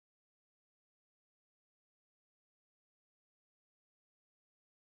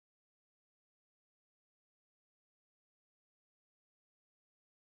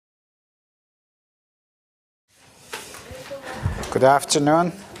Good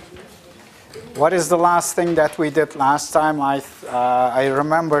afternoon. What is the last thing that we did last time? I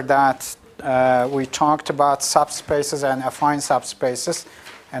remember that we talked about subspaces and affine subspaces,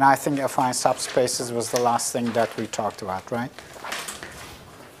 and I think affine subspaces was the last thing that we talked about, right?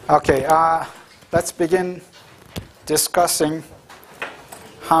 Okay, let's begin discussing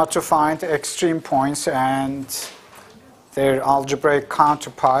how to find extreme points and their algebraic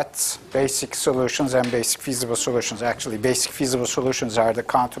counterparts, basic solutions and basic feasible solutions. Actually, basic feasible solutions are the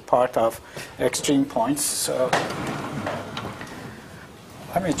counterpart of extreme points. So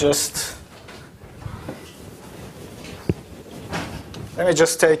let me just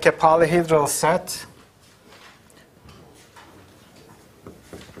take a polyhedral set.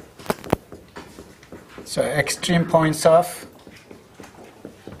 So extreme points of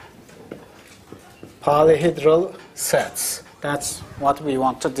polyhedral sets. That's what we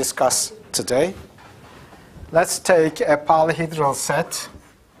want to discuss today. Let's take a polyhedral set.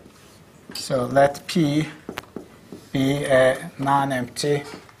 So let P be a non-empty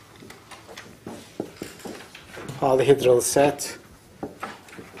polyhedral set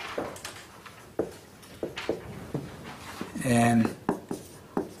in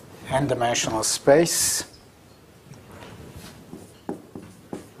n-dimensional space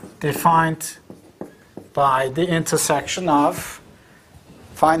defined by the intersection of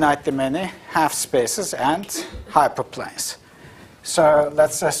finitely many half spaces and hyperplanes. So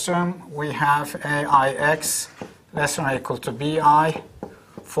let's assume we have AIX less than or equal to BI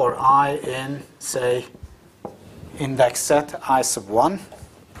for I in, say, index set I sub 1.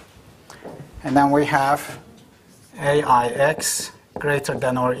 And then we have AIX greater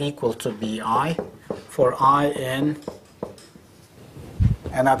than or equal to BI for I in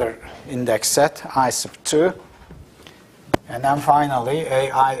another index set I sub 2. And then finally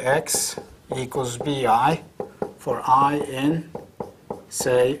AIX equals BI for I in,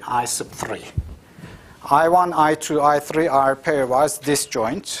 say, I sub 3. I1, I2, I3 are pairwise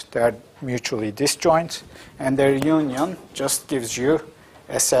disjoint. They're mutually disjoint. And their union just gives you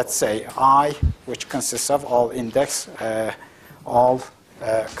a set, say, I, which consists of all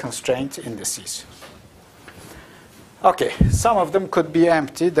constraint indices. Okay, some of them could be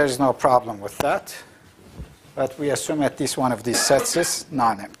empty. There's no problem with that. But we assume at least one of these sets is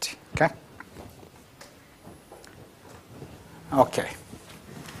non-empty. Okay? Okay.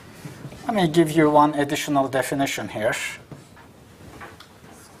 Let me give you one additional definition here.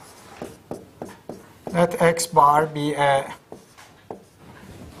 Let X bar be a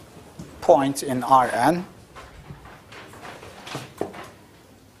point in Rn.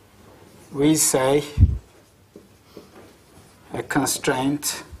 We say a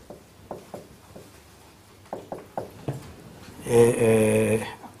constraint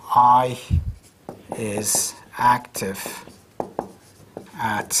I is active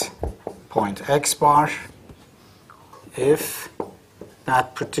at point X bar if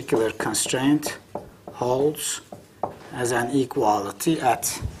that particular constraint holds as an equality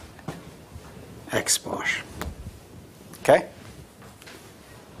at X bar. Okay?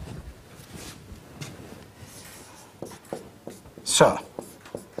 So,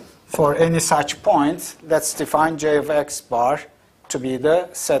 for any such point, let's define J of X bar to be the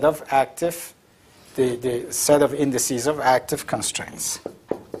set of active, the set of indices of active constraints.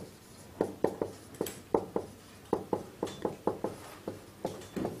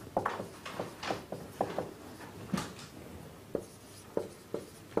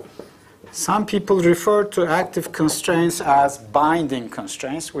 Some people refer to active constraints as binding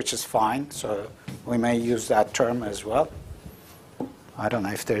constraints, which is fine, so we may use that term as well. I don't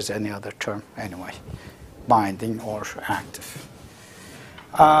know if there's any other term anyway, binding or active.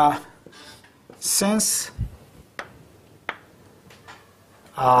 Since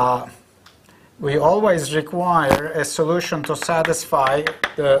we always require a solution to satisfy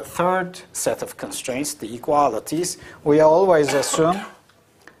the third set of constraints, the equalities, we always assume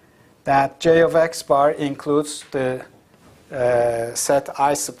that J of X bar includes the set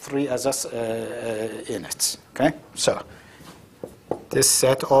I sub 3 as in it. Okay? So this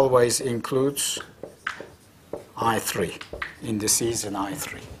set always includes I3, indices in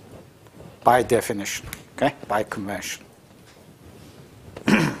I3, by definition, okay? By convention.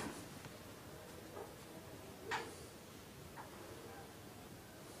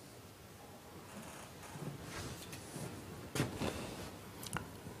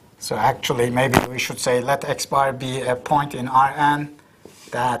 So actually, maybe we should say let X bar be a point in Rn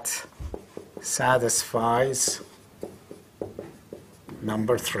that satisfies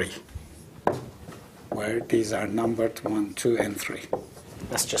number 3, where these are numbered 1, 2, and 3.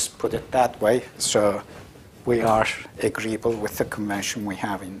 Let's just put it that way. So we are agreeable with the convention we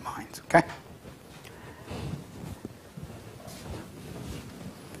have in mind. Okay?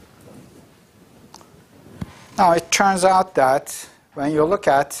 Now, it turns out that when you look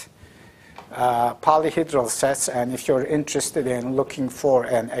at polyhedral sets, and if you're interested in looking for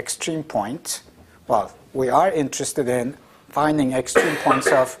an extreme point, well, we are interested in finding extreme points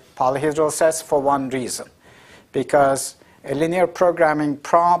of polyhedral sets for one reason. Because a linear programming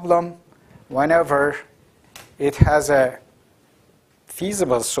problem, whenever it has a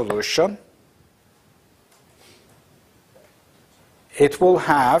feasible solution, it will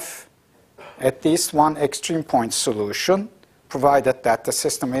have at least one extreme point solution, provided that the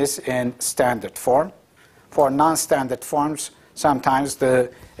system is in standard form. For non-standard forms, sometimes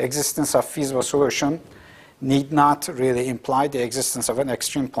the existence of feasible solution need not really imply the existence of an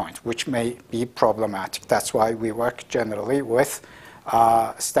extreme point, which may be problematic. That's why we work generally with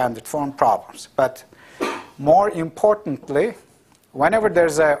standard form problems. But more importantly, whenever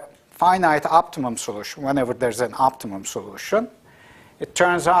there's a finite optimum solution, whenever there's an optimum solution, it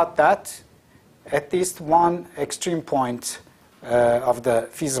turns out that at least one extreme point of the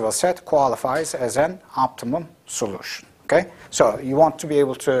feasible set qualifies as an optimum solution. Okay? So you want to be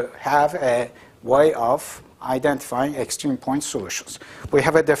able to have a way of identifying extreme point solutions. We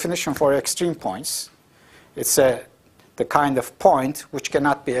have a definition for extreme points. It's the kind of point which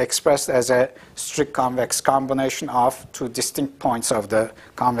cannot be expressed as a strict convex combination of two distinct points of the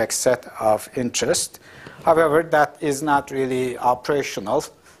convex set of interest. However, that is not really operational.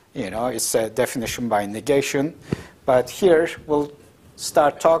 You know, it's a definition by negation. But here we'll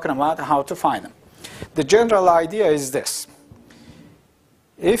start talking about how to find them. The general idea is this.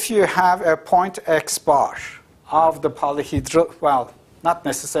 If you have a point x bar of the polyhedral, well, not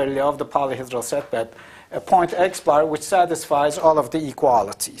necessarily of the polyhedral set, but a point x bar which satisfies all of the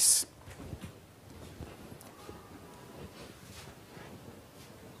equalities.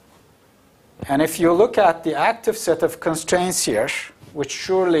 And if you look at the active set of constraints here, which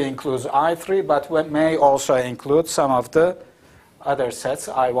surely includes I3, but may also include some of the other sets,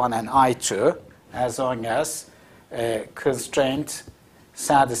 I1 and I2, as long as a constraint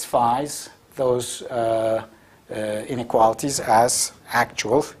satisfies those inequalities as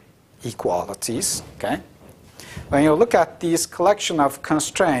actual equalities. Okay? When you look at these collection of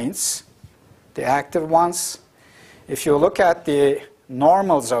constraints, the active ones, if you look at the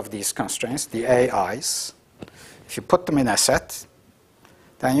normals of these constraints, the AIs, if you put them in a set,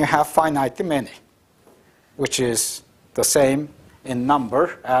 then you have finitely many, which is the same in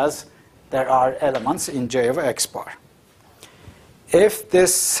number as there are elements in J of x bar. If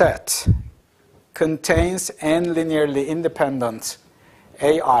this set contains n linearly independent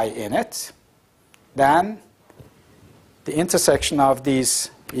AI in it, then the intersection of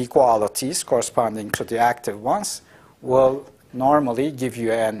these equalities corresponding to the active ones will normally give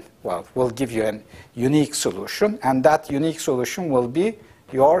you an unique solution, and that unique solution will be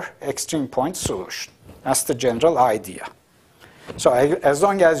your extreme point solution. That's the general idea. So as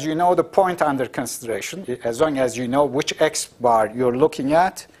long as you know the point under consideration, as long as you know which x bar you're looking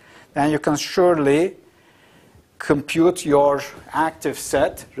at, then you can surely compute your active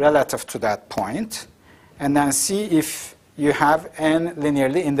set relative to that point, and then see if you have n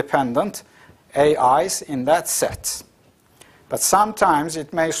linearly independent AIs in that set. But sometimes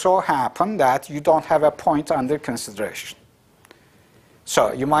it may so happen that you don't have a point under consideration.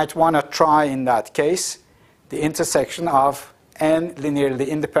 So you might want to try, in that case, the intersection of n linearly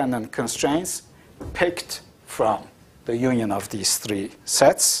independent constraints picked from the union of these three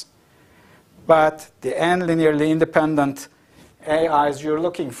sets. But the n linearly independent AIs you're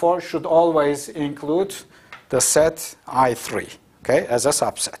looking for should always include the set I3, okay, as a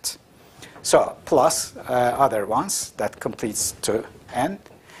subset. So plus other ones, that completes to n.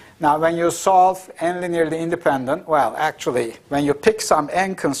 Now, when you solve n linearly independent, well, actually, when you pick some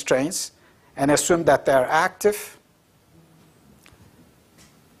n constraints and assume that they're active,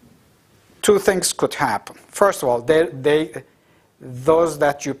 two things could happen. First of all, those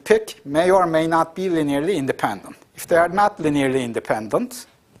that you pick may or may not be linearly independent. If they are not linearly independent,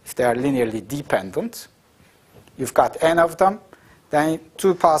 if they are linearly dependent, you've got n of them, then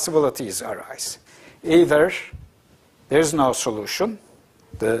two possibilities arise. Either there's no solution,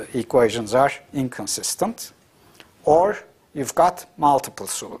 the equations are inconsistent, or you've got multiple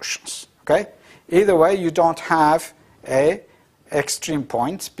solutions. Okay? Either way, you don't have an extreme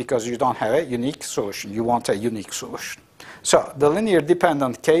point because you don't have a unique solution. You want a unique solution. So the linear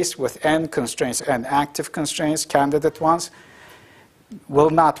dependent case with n constraints and active constraints, candidate ones, will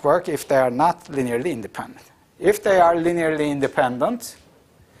not work if they are not linearly independent. If they are linearly independent,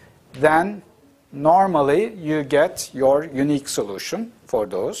 then normally you get your unique solution for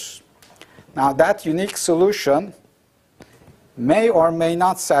those. Now that unique solution may or may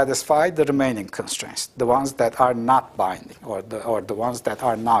not satisfy the remaining constraints, the ones that are not binding or the ones that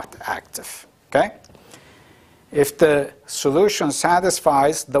are not active. Okay? If the solution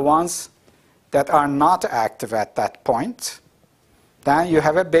satisfies the ones that are not active at that point, then you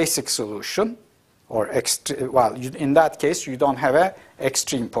have a basic solution, or in that case you don't have an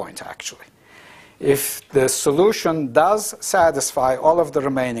extreme point actually. If the solution does satisfy all of the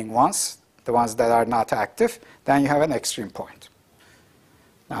remaining ones, the ones that are not active, then you have an extreme point.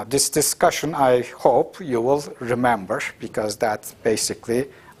 Now this discussion I hope you will remember, because that basically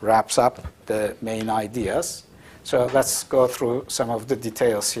wraps up the main ideas. So let's go through some of the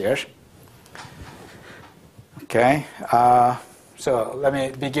details here. Okay, so let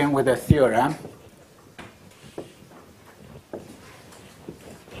me begin with a theorem.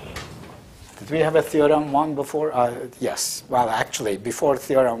 Did we have a theorem 1 before? Yes. Well, actually, before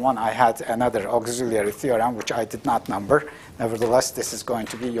theorem 1, I had another auxiliary theorem, which I did not number. Nevertheless, this is going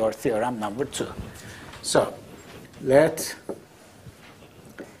to be your theorem number 2. So let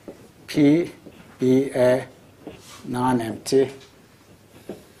P be a non-empty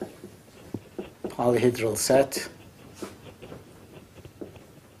polyhedral set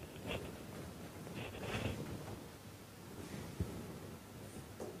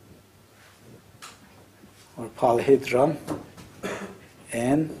or polyhedron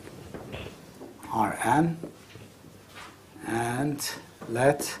in Rn, and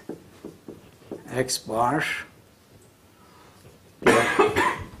let x bar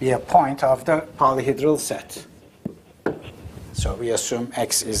be a point of the polyhedral set. So we assume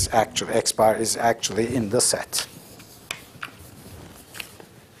x bar is actually in the set.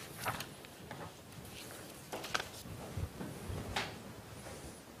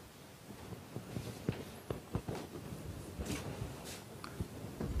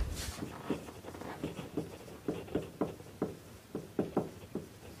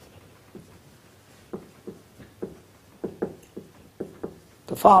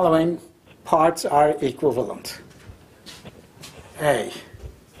 The following parts are equivalent. A,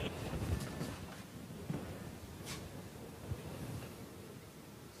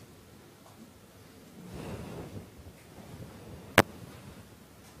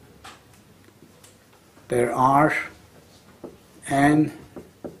 there are n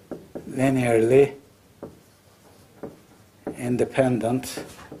linearly independent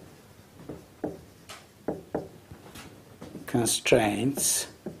constraints.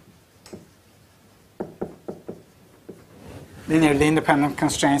 Linearly independent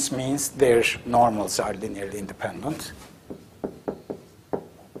constraints means their normals are linearly independent.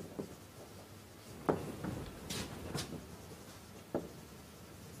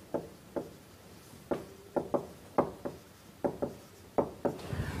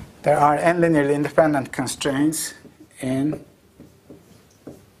 There are n linearly independent constraints in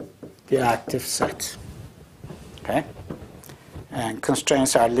the active set. Okay? And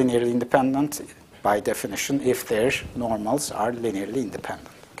constraints are linearly independent by definition if their normals are linearly independent.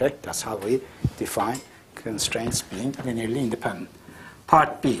 Okay? That's how we define constraints being linearly independent.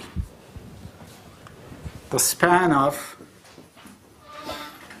 Part B. The span of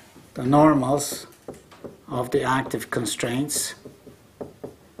the normals of the active constraints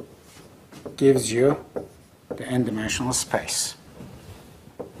gives you the n-dimensional space.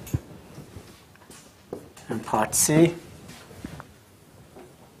 And part C.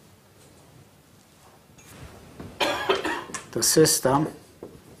 The system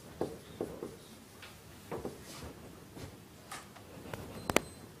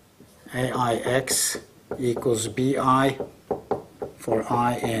AIX equals BI for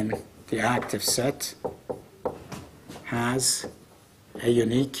I in the active set has a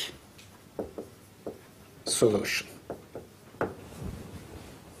unique solution.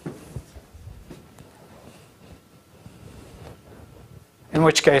 In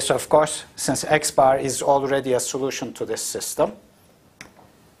which case, of course, since x bar is already a solution to this system,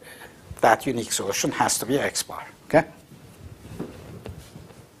 that unique solution has to be x bar. Okay?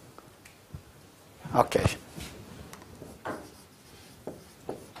 Okay.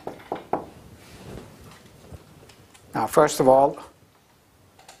 Now, first of all,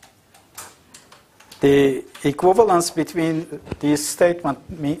 the equivalence between these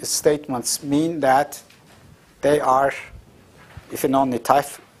statements mean that they are if and only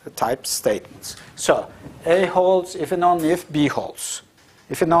type statements. So A holds if and only if B holds,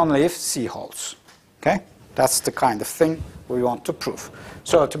 if and only if C holds. Okay? That's the kind of thing we want to prove.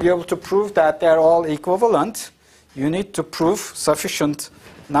 So to be able to prove that they're all equivalent, you need to prove sufficient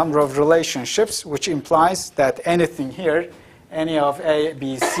number of relationships, which implies that anything here, any of A,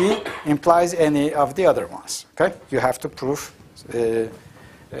 B, C, implies any of the other ones. Okay? You have to prove a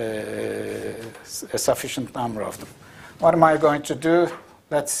sufficient number of them. What am I going to do?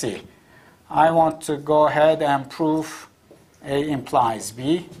 Let's see. I want to go ahead and prove A implies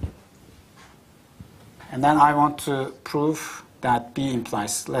B. And then I want to prove that B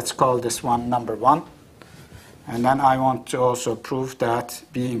implies, let's call this one number 1. And then I want to also prove that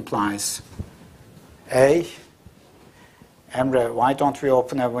B implies A. Emre, why don't we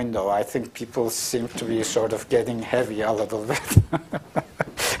open a window? I think people seem to be sort of getting heavy a little bit.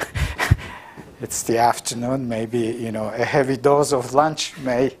 It's the afternoon. Maybe, a heavy dose of lunch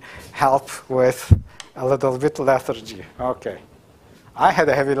may help with a little bit lethargy. Okay. I had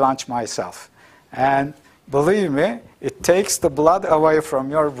a heavy lunch myself. And believe me, it takes the blood away from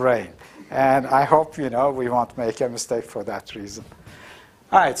your brain. And I hope, we won't make a mistake for that reason.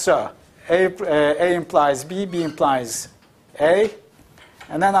 All right, so A implies B, B implies A.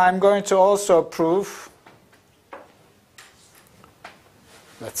 And then I'm going to also prove,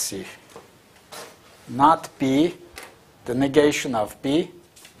 let's see, not B, the negation of B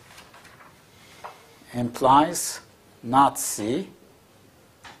implies not C,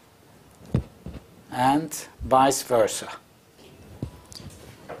 and vice versa.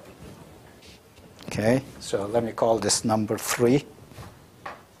 Okay, so let me call this number 3.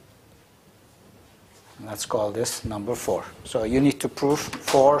 Let's call this number 4. So you need to prove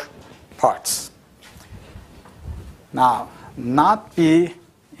 4 parts. Now, not B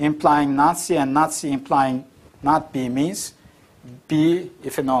implying not C and not C implying not B means B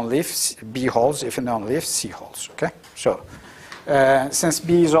if and only if B holds, if and only if C holds. Okay, so since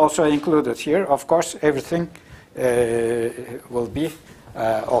B is also included here, of course, everything will be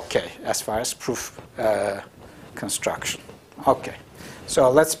okay as far as proof construction. Okay, so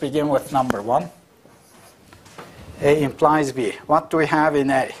let's begin with number 1. A implies B. What do we have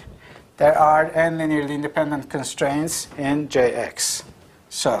in A? There are n linearly independent constraints in Jx.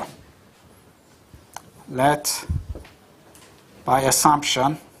 So let, by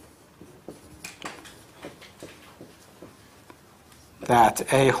assumption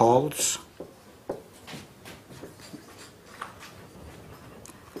that A holds,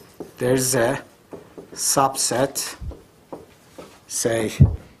 there's a subset, say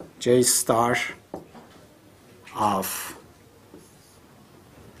J star of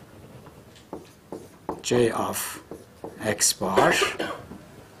J of X bar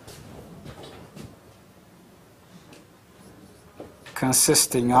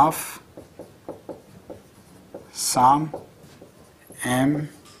consisting of some M,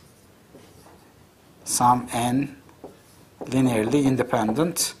 some N linearly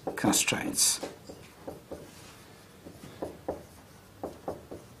independent constraints.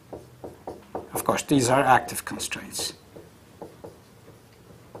 Of course, these are active constraints.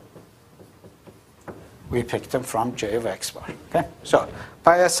 We picked them from J of X bar. Okay? So,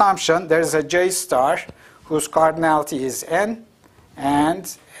 by assumption, there is a J star whose cardinality is N,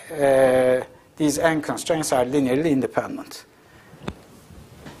 and these N constraints are linearly independent.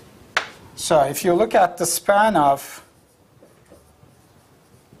 So, if you look at the span of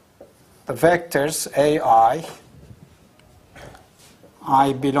the vectors AI,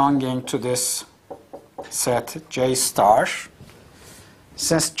 I belonging to this set J star,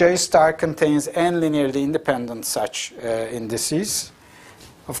 since J star contains n linearly independent such indices,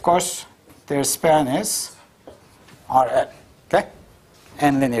 of course, their span is Rn. Okay?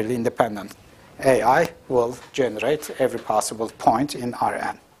 N linearly independent AI will generate every possible point in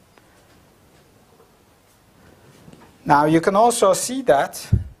Rn. Now, you can also see that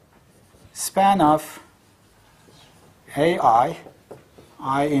span of AI,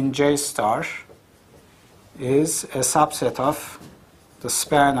 I in J star, is a subset of the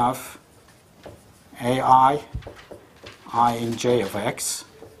span of AI, I in J of X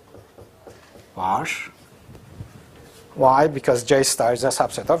bar. Why? Because J star is a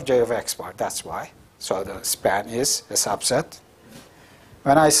subset of J of X bar. That's why. So the span is a subset.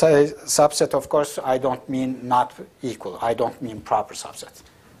 When I say subset, of course, I don't mean not equal. I don't mean proper subset.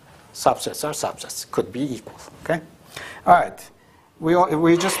 Subsets are subsets. Could be equal. Okay? All right.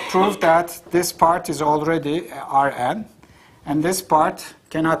 We just proved that this part is already Rn. And this part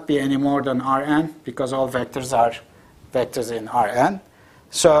cannot be any more than Rn because all vectors are vectors in Rn.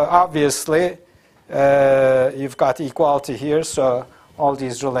 So obviously, you've got equality here. So all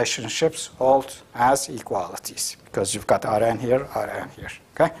these relationships hold as equalities because you've got Rn here, Rn here.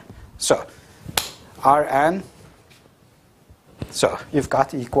 Okay? So Rn, so you've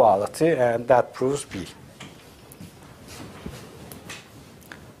got equality, and that proves B.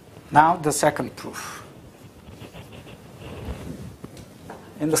 Now the second proof.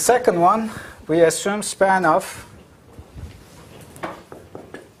 In the second one, we assume span of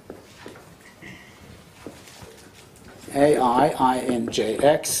AI I in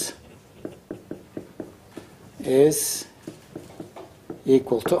JX is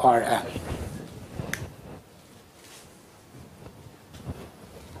equal to Rn.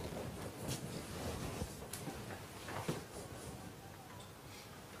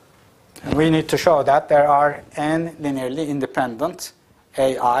 And we need to show that there are n linearly independent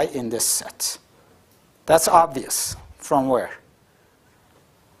AI in this set. That's obvious. From where?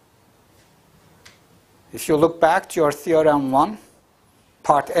 If you look back to your theorem 1,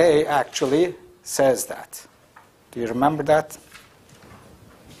 part A actually says that. Do you remember that?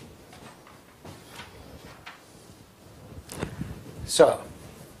 So,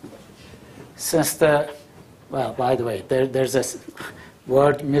 since well, by the way, there's a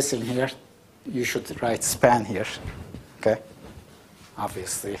word missing here. You should write span here, okay?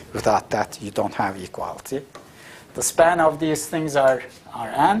 Obviously, without that, you don't have equality. The span of these things are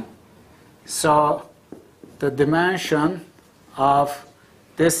n. So the dimension of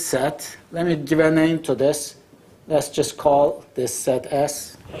this set, let me give a name to this. Let's just call this set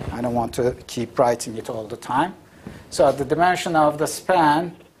S. I don't want to keep writing it all the time. So the dimension of the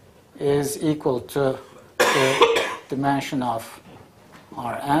span is equal to the dimension of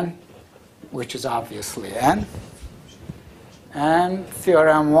Rn, which is obviously n. And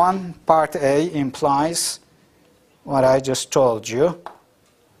theorem 1, part A, implies what I just told you.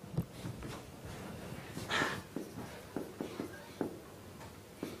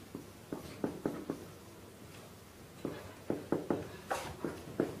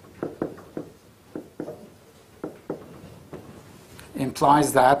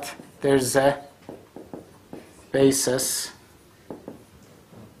 Implies that there's a basis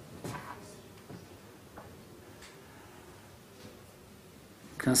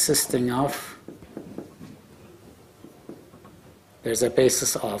consisting of, there's a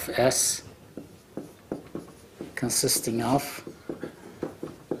basis of S consisting of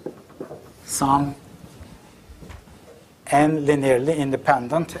some n linearly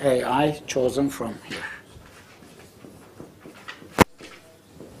independent AI chosen from here.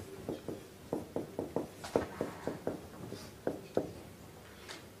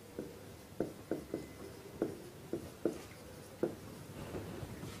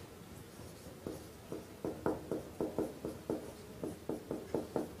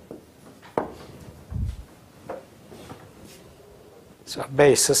 So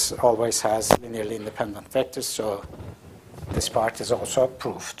basis always has linearly independent vectors, so this part is also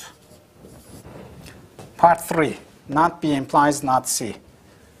proved. Part 3, not B implies not C.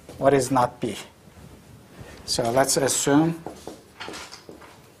 What is not B? So let's assume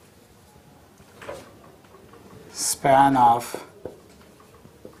span of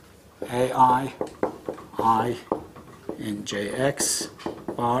AI I in JX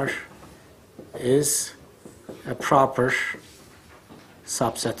bar is a proper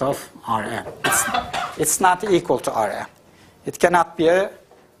subset of Rn. It's not equal to Rn. It cannot be a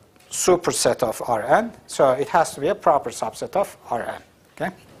superset of Rn, so it has to be a proper subset of Rn.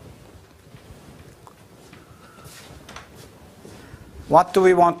 Okay? What do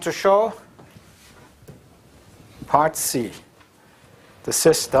we want to show? Part C. The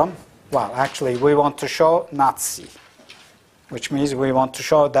system, well, actually, we want to show not C, which means we want to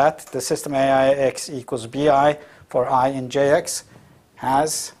show that the system AIX equals BI for I in JX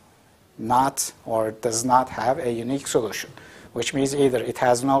has not or does not have a unique solution, which means either it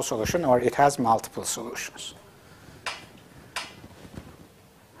has no solution or it has multiple solutions.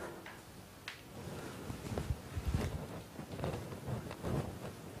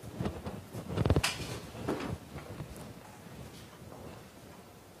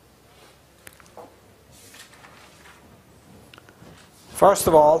 First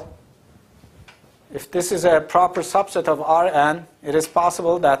of all, if this is a proper subset of Rn, it is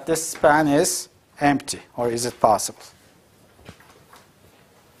possible that this span is empty, or is it possible?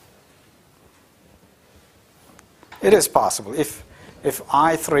 It is possible. If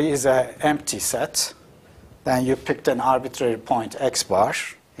I3 is an empty set, then you picked an arbitrary point x bar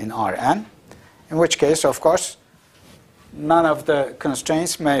in Rn, in which case, of course, none of the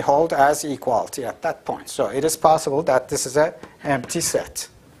constraints may hold as equality at that point. So it is possible that this is an empty set.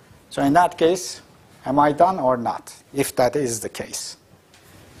 So in that case, am I done or not, if that is the case?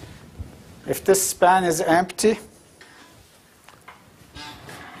 If this span is empty,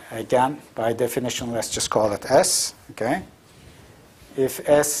 again, by definition, let's just call it S. Okay? If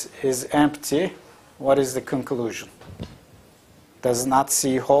S is empty, what is the conclusion? Does not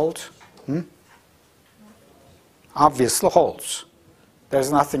C hold? Obviously holds.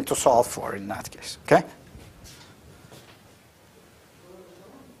 There's nothing to solve for in that case, okay?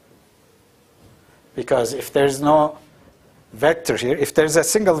 Because if there's no vector here, if there's a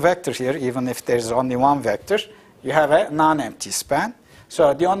single vector here, even if there's only one vector, you have a non-empty span.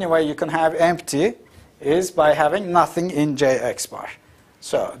 So the only way you can have empty is by having nothing in Jx bar.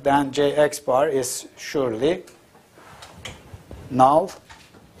 So then Jx bar is surely null.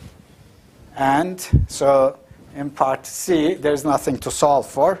 And so in part C, there's nothing to solve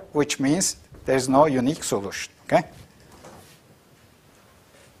for, which means there's no unique solution, okay?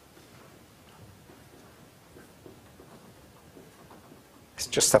 It's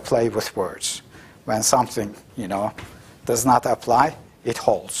just a play with words. When something, does not apply, it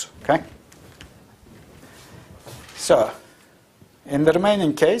holds, okay? So, in the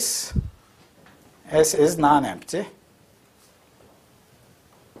remaining case, S is non-empty.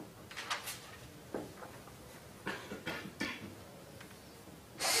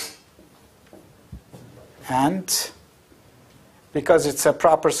 And because it's a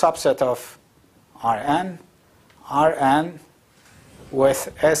proper subset of Rn, Rn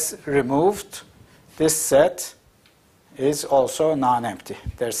with S removed, this set is also non-empty.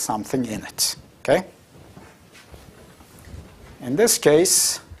 There's something in it, okay? In this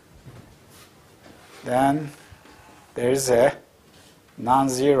case, then there is a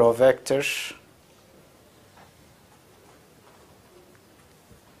non-zero vector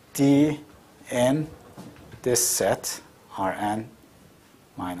D in this set, Rn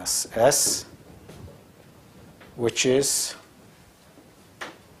minus S, which is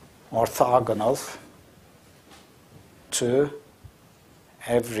orthogonal to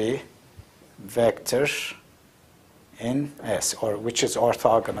every vector in S, or which is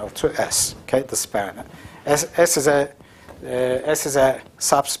orthogonal to S. Okay, the span. S is a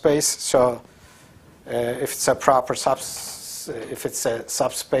subspace. So if it's a proper if it's a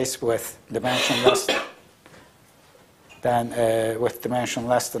subspace with dimension less than with dimension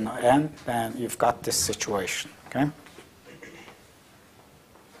less than n, then you've got this situation. Okay.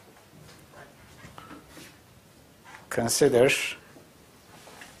 Consider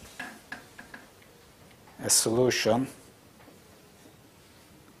a solution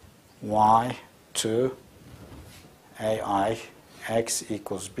y to ai x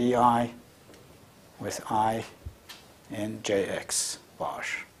equals bi with I in Jx bar.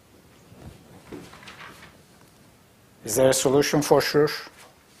 Is there a solution for sure?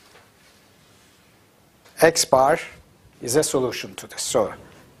 X bar is a solution to this. So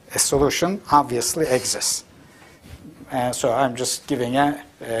a solution obviously exists. So I'm just giving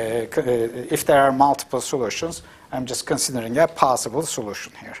if there are multiple solutions, I'm just considering a possible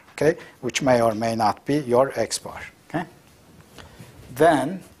solution here, okay, which may or may not be your X bar, okay?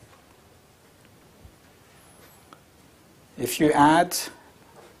 Then, if you add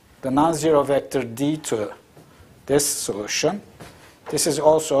the non-zero vector D to this solution, this is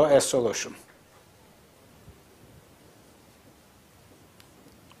also a solution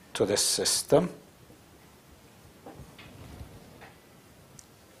to this system.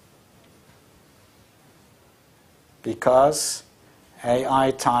 Because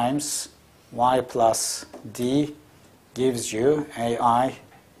AI times y plus d gives you AI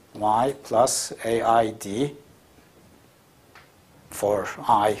y plus AI d for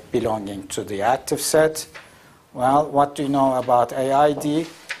I belonging to the active set. Well, what do you know about AI d?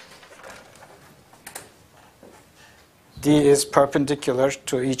 D is perpendicular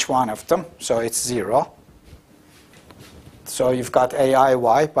to each one of them, so it's 0. So you've got AI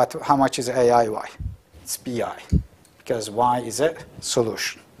y, but how much is AI y? It's bi. Because y is a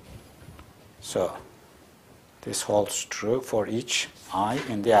solution. So this holds true for each I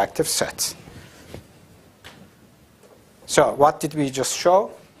in the active set. So what did we just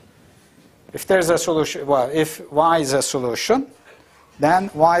show? If there's a solution, well, if y is a solution,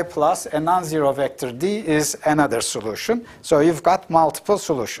 then y plus a non-zero vector d is another solution. So you've got multiple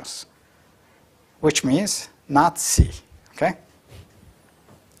solutions, which means not C, okay?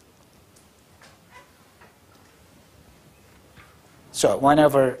 So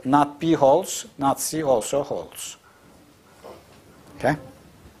whenever not B holds, not C also holds. Okay?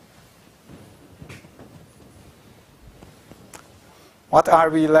 What are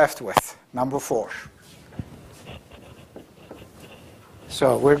we left with? Number 4.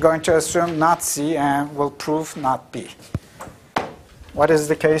 So we're going to assume not C and we'll prove not B. What is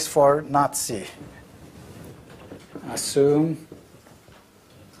the case for not C? Assume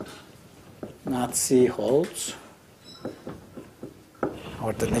not C holds,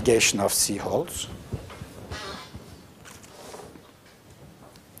 or the negation of C holds.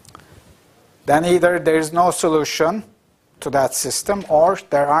 then either there is no solution to that system or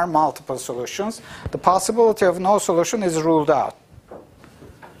there are multiple solutions. The possibility of no solution is ruled out.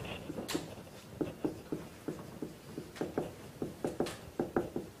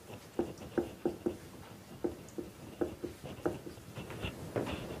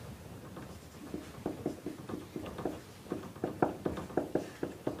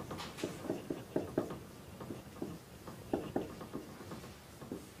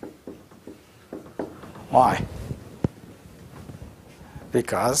 Why?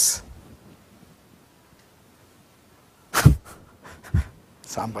 Because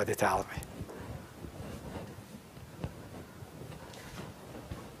somebody tell me.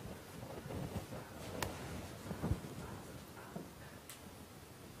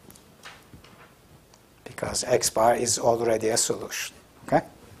 Because X bar is already a solution. Okay?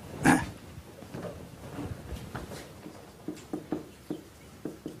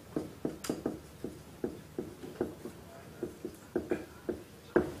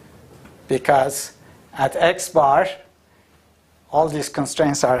 Because at X bar, all these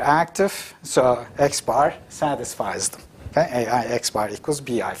constraints are active, so X bar satisfies them. Okay? AI X bar equals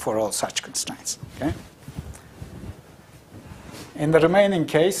BI for all such constraints. Okay? In the remaining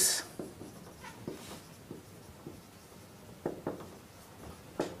case,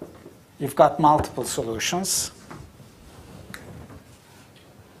 you've got multiple solutions.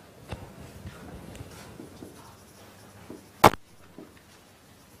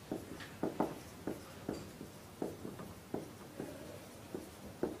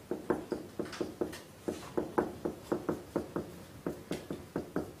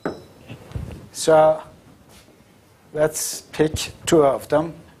 So let's pick two of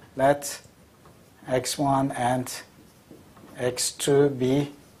them. Let x1 and x2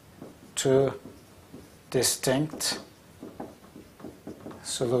 be two distinct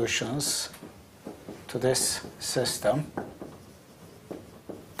solutions to this system.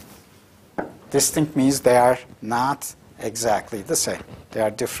 Distinct means they are not exactly the same. They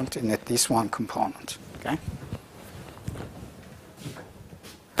are different in at least one component. Okay?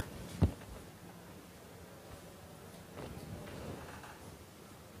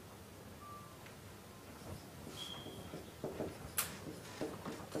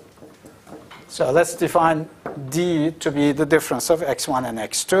 So let's define D to be the difference of x1 and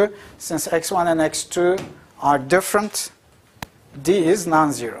x2. Since x1 and x2 are different, D is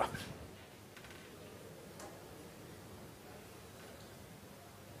non-zero.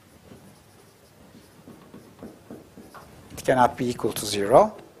 It cannot be equal to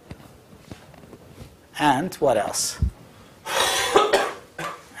 0. And what else?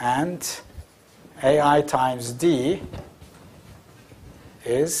 And AI times D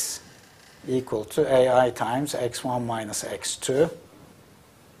is equal to AI times x1 minus x2,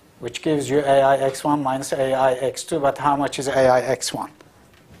 which gives you AI x1 minus AI x2, but how much is AI x1?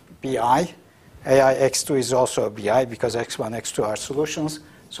 BI. AI x2 is also BI because x1, x2 are solutions,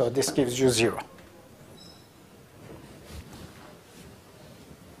 so this gives you 0.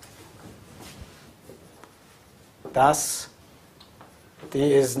 Thus,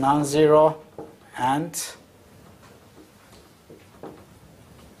 D is non-zero and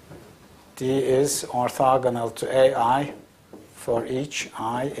D is orthogonal to AI for each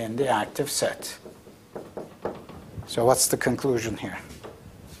I in the active set. So what's the conclusion here?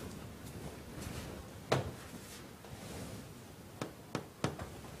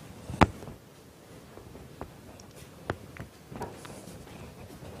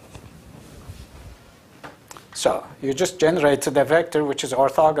 So you just generated a vector which is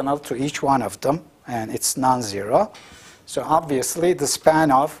orthogonal to each one of them, and it's non-zero. So obviously the span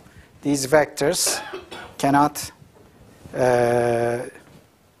of these vectors cannot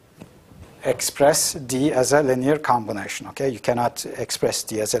express D as a linear combination. Okay, you cannot express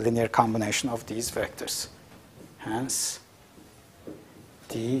D as a linear combination of these vectors. Hence,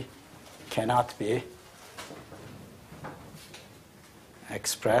 D cannot be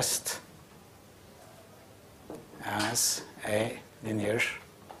expressed as a linear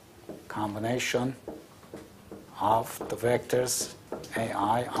combination of the vectors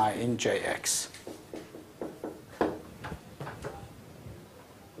AI, I in JX.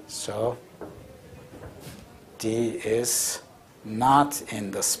 So D is not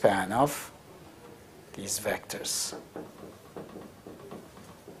in the span of these vectors.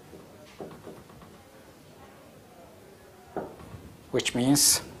 Which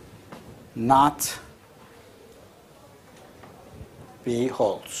means not B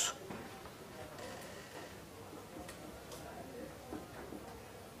holds.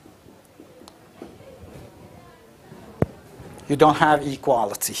 You don't have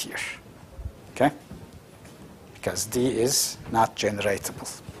equality here. because D is not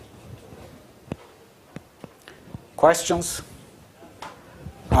generatable. Questions?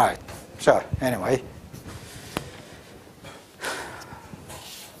 All right, so anyway,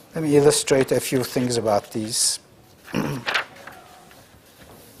 let me illustrate a few things about these.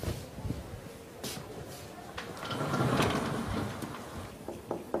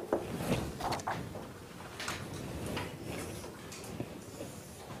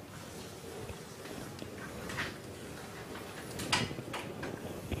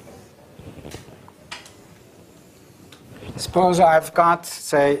 Suppose I've got,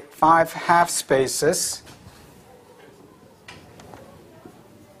 say, 5 half spaces.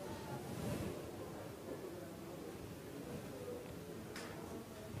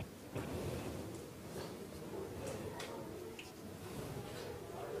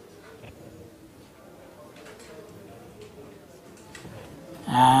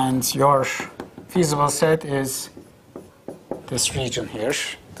 And your feasible set is this region here,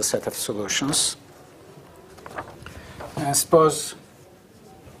 the set of solutions. And suppose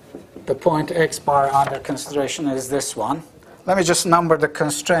the point x bar under consideration is this one. Let me just number the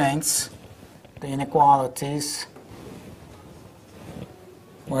constraints, the inequalities,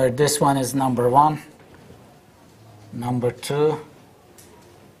 where this one is number 1, number 2,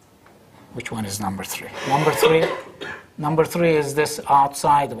 which one is number 3? Number 3 is this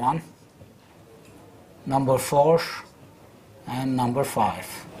outside one, number 4, and number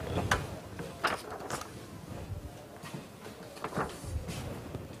 5.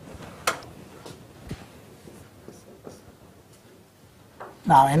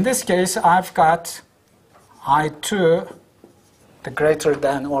 Now, in this case, I've got I2, the greater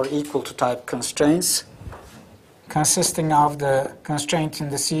than or equal to type constraints, consisting of the constraint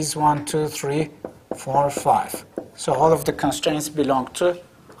indices 1, 2, 3, 4, 5. So all of the constraints belong to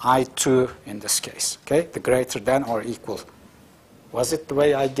I2 in this case, okay? The greater than or equal. Was it the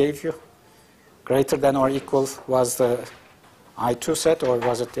way I gave you? Greater than or equal was the I2 set, or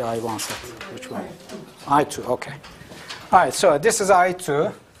was it the I1 set? Which one? I2, okay. All right, so this is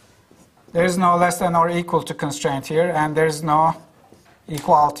I2. There is no less than or equal to constraint here, and there is no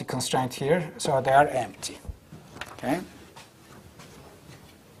equality constraint here, so they are empty. Okay?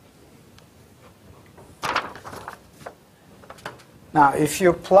 Now, if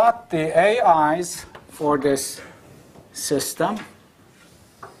you plot the AIs for this system,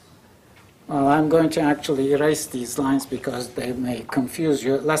 well, I'm going to actually erase these lines because they may confuse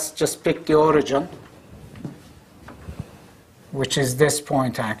you. Let's just pick the origin, which is this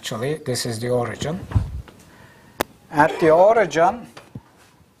point actually. This is the origin. At the origin,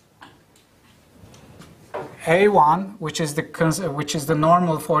 A1, which is the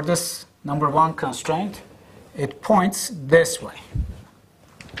normal for this number 1 constraint, it points this way.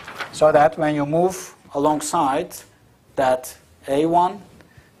 So that when you move alongside that A1,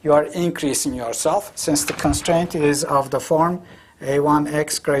 you are increasing yourself. Since the constraint is of the form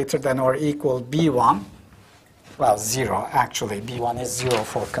A1x greater than or equal B1, well, 0 actually. B1 is 0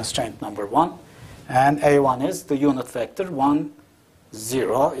 for constraint number 1. And A1 is the unit vector 1,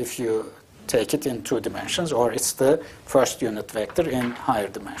 0 if you take it in 2 dimensions, or it's the first unit vector in higher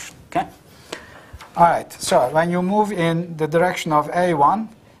dimension. Okay? All right, so when you move in the direction of A1,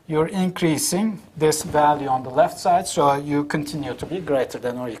 you're increasing this value on the left side, so you continue to be greater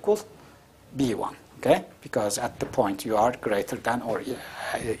than or equal B1, okay? Because at the point you are greater than or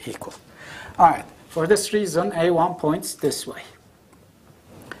equal. All right, for this reason, A1 points this way.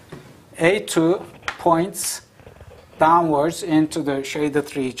 A2 points downwards into the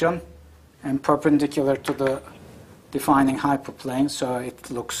shaded region and perpendicular to the defining hyperplane, so it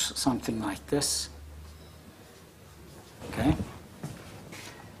looks something like this. Okay.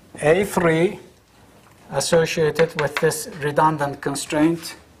 A3 associated with this redundant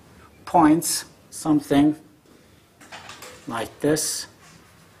constraint points something like this.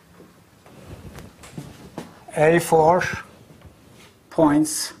 A4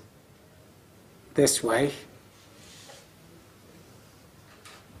 points this way.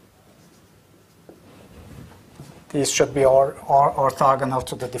 These should be orthogonal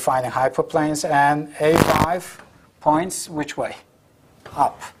to the defining hyperplanes, and A5 points which way?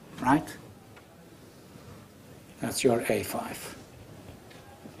 Up, right? That's your A5.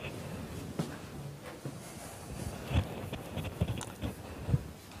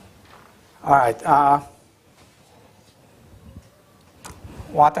 All right.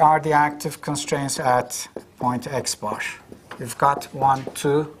 What are the active constraints at point x bar? We've got 1,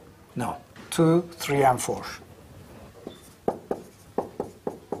 2, 2, 3, and 4.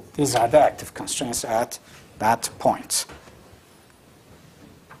 These are the active constraints at that point.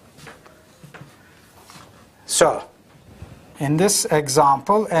 So, in this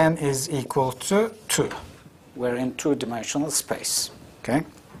example, n is equal to 2. We're in two-dimensional space. Okay?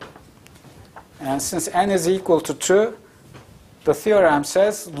 And since n is equal to 2, the theorem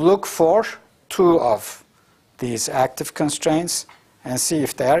says look for 2 of these active constraints and see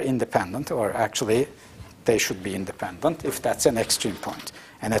if they are independent, or actually they should be independent if that's an extreme point.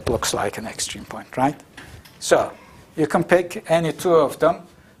 And it looks like an extreme point, right? So you can pick any 2 of them.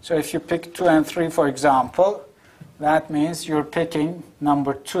 So if you pick 2 and 3, for example, that means you're picking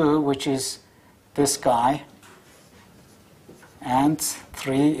number 2, which is this guy, and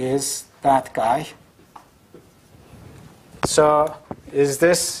 3 is that guy. So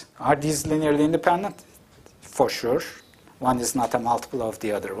are these linearly independent? For sure. One is not a multiple of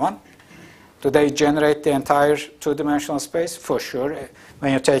the other one. Do they generate the entire two-dimensional space? For sure.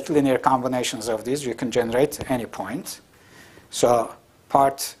 When you take linear combinations of these, you can generate any point. So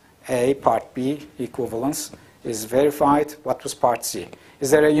part A, part B equivalence is verified. What was part C?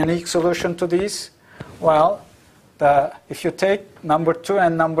 Is there a unique solution to these? Well, if you take number 2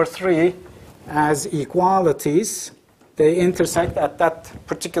 and number 3 as equalities, they intersect at that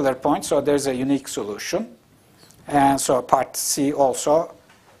particular point, so there's a unique solution. And so part C also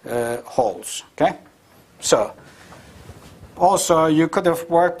holds. Okay? So also you could have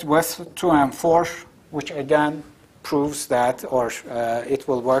worked with 2 and 4, which again proves that, or it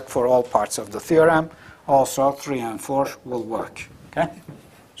will work for all parts of the theorem. Also 3 and 4 will work. Okay?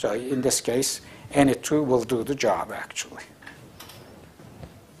 So in this case, any 2 will do the job actually.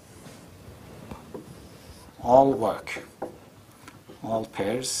 All work. All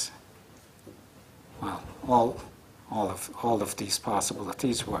pairs. Well, all of these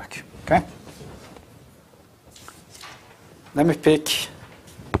possibilities work. Okay? Let me pick.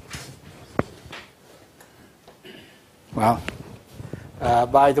 Well,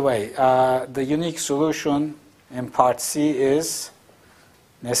 by the way, the unique solution in part C is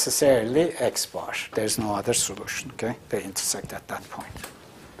necessarily x bar. There's no other solution. Okay? They intersect at that point.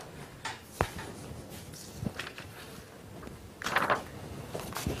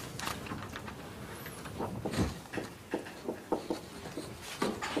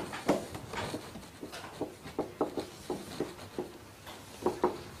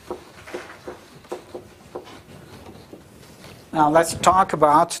 Now let's talk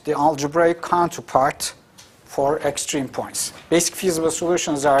about the algebraic counterpart for extreme points. Basic feasible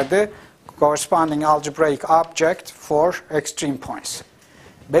solutions are the corresponding algebraic object for extreme points.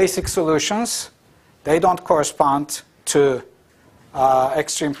 Basic solutions, they don't correspond to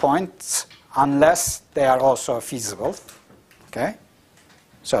extreme points unless they are also feasible. Okay?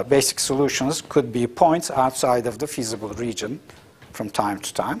 So basic solutions could be points outside of the feasible region from time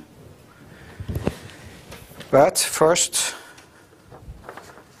to time. But first,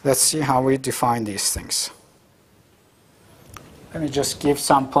 let's see how we define these things. Let me just give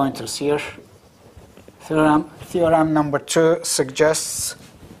some pointers here. Theorem number 2 suggests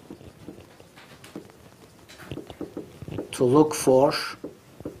to look for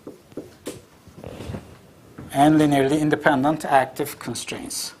n linearly independent active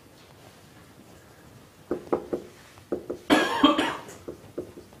constraints.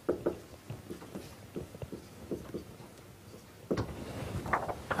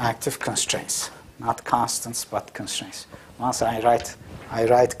 Active constraints, not constants, but constraints. Once I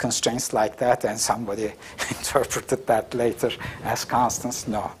write constraints like that, and somebody interpreted that later as constants.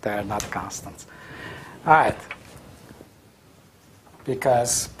 No, they are not constants. All right.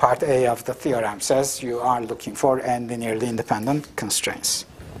 Because part A of the theorem says you are looking for n linearly independent constraints.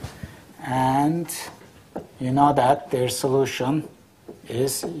 And you know that their solution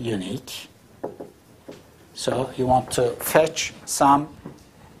is unique. So you want to fetch some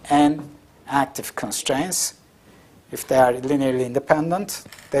n active constraints. If they are linearly independent,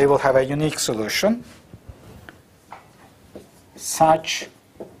 they will have a unique solution. Such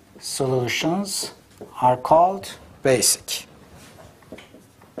solutions are called basic.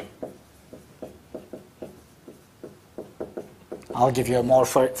 I'll give you a more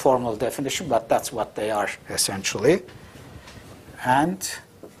formal definition, but that's what they are essentially. And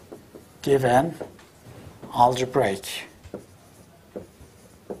given algebraic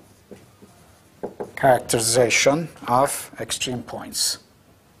characterization of extreme points.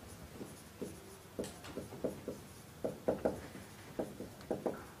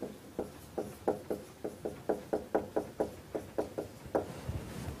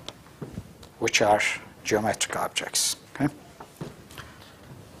 Which are geometric objects. Okay?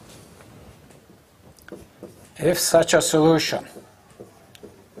 If such a solution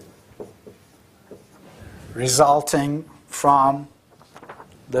resulting from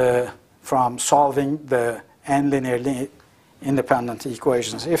solving the n linearly independent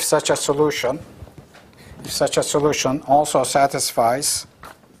equations. If such a solution also satisfies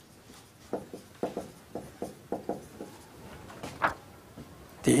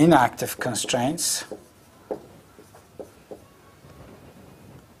the inactive constraints,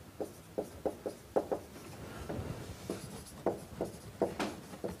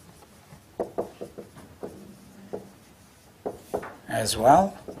 as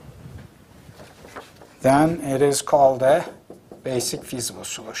well, then it is called a basic feasible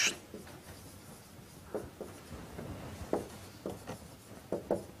solution.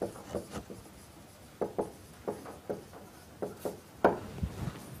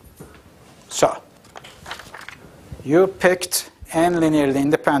 So, you picked n linearly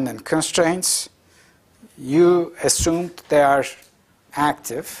independent constraints. You assumed they are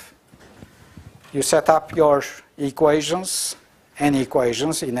active. You set up your equations, n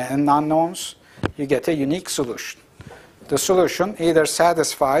equations in n unknowns. You get a unique solution. The solution either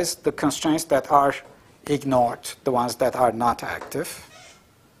satisfies the constraints that are ignored, the ones that are not active,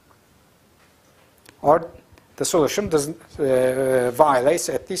 or the solution violates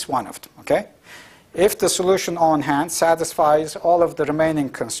at least one of them. Okay? If the solution on hand satisfies all of the remaining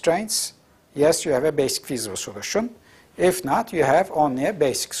constraints, yes, you have a basic feasible solution. If not, you have only a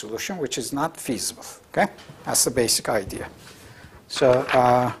basic solution, which is not feasible. Okay? That's the basic idea. So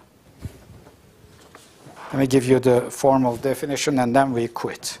let me give you the formal definition, and then we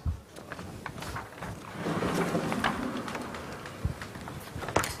quit.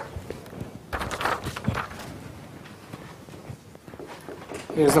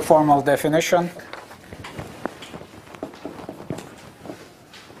 Here's the formal definition.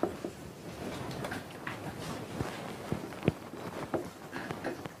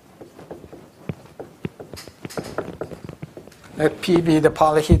 Let P be the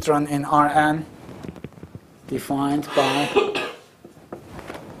polyhedron in Rn, defined by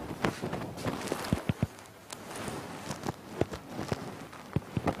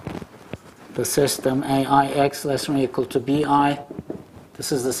the system AIX less than or equal to BI.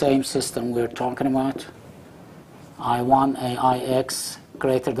 This is the same system we're talking about. I1 AIX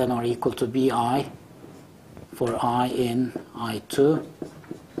greater than or equal to BI for I in I2,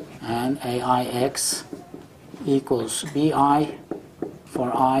 and AIX equals BI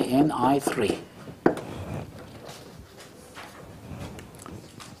for I in I3.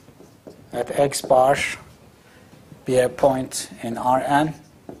 Let X bar be a point in Rn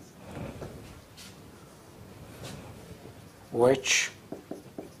which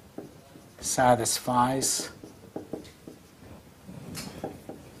satisfies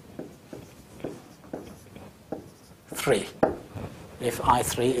three if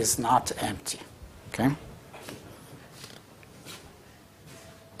I3 is not empty. Okay?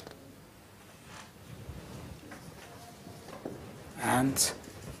 And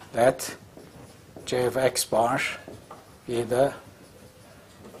let J of X bar be the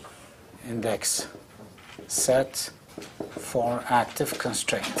index set for active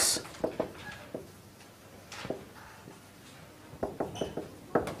constraints.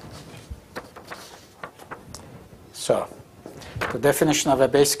 So, the definition of a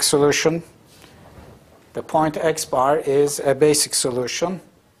basic solution: the point X bar is a basic solution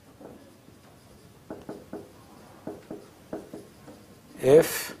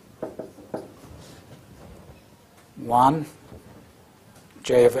if 1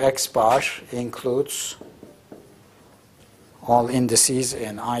 J of X bar includes all indices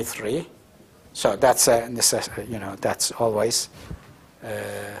in I3. So that's a necessity, that's always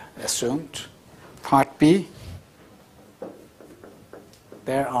assumed. Part B,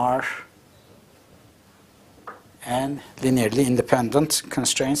 there are n linearly independent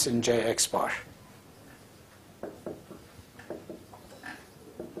constraints in Jx bar.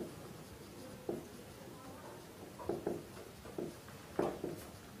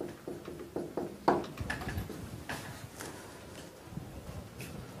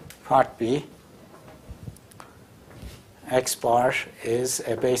 Part B, X bar is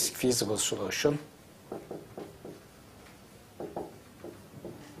a basic feasible solution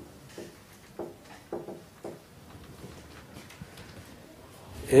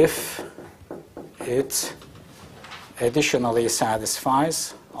if it additionally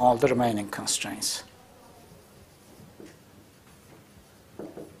satisfies all the remaining constraints.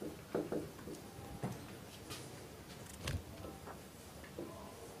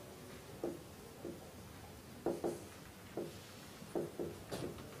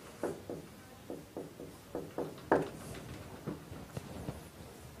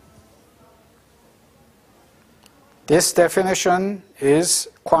 This definition is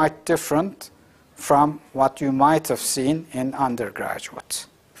quite different from what you might have seen in undergraduate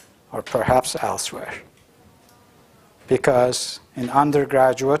or perhaps elsewhere. Because in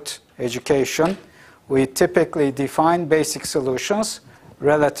undergraduate education, we typically define basic solutions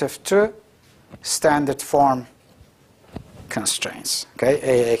relative to standard form constraints.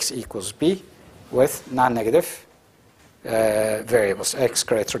 Okay, Ax equals B with non-negative variables, x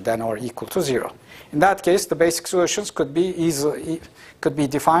greater than or equal to 0. In that case, the basic solutions could be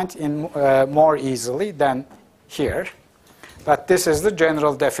defined in more easily than here. But this is the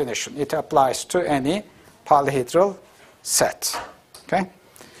general definition. It applies to any polyhedral set. Okay,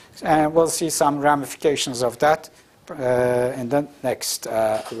 and we'll see some ramifications of that in the next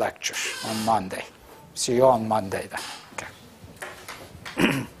lecture on Monday. See you on Monday then.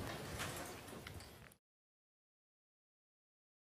 Okay.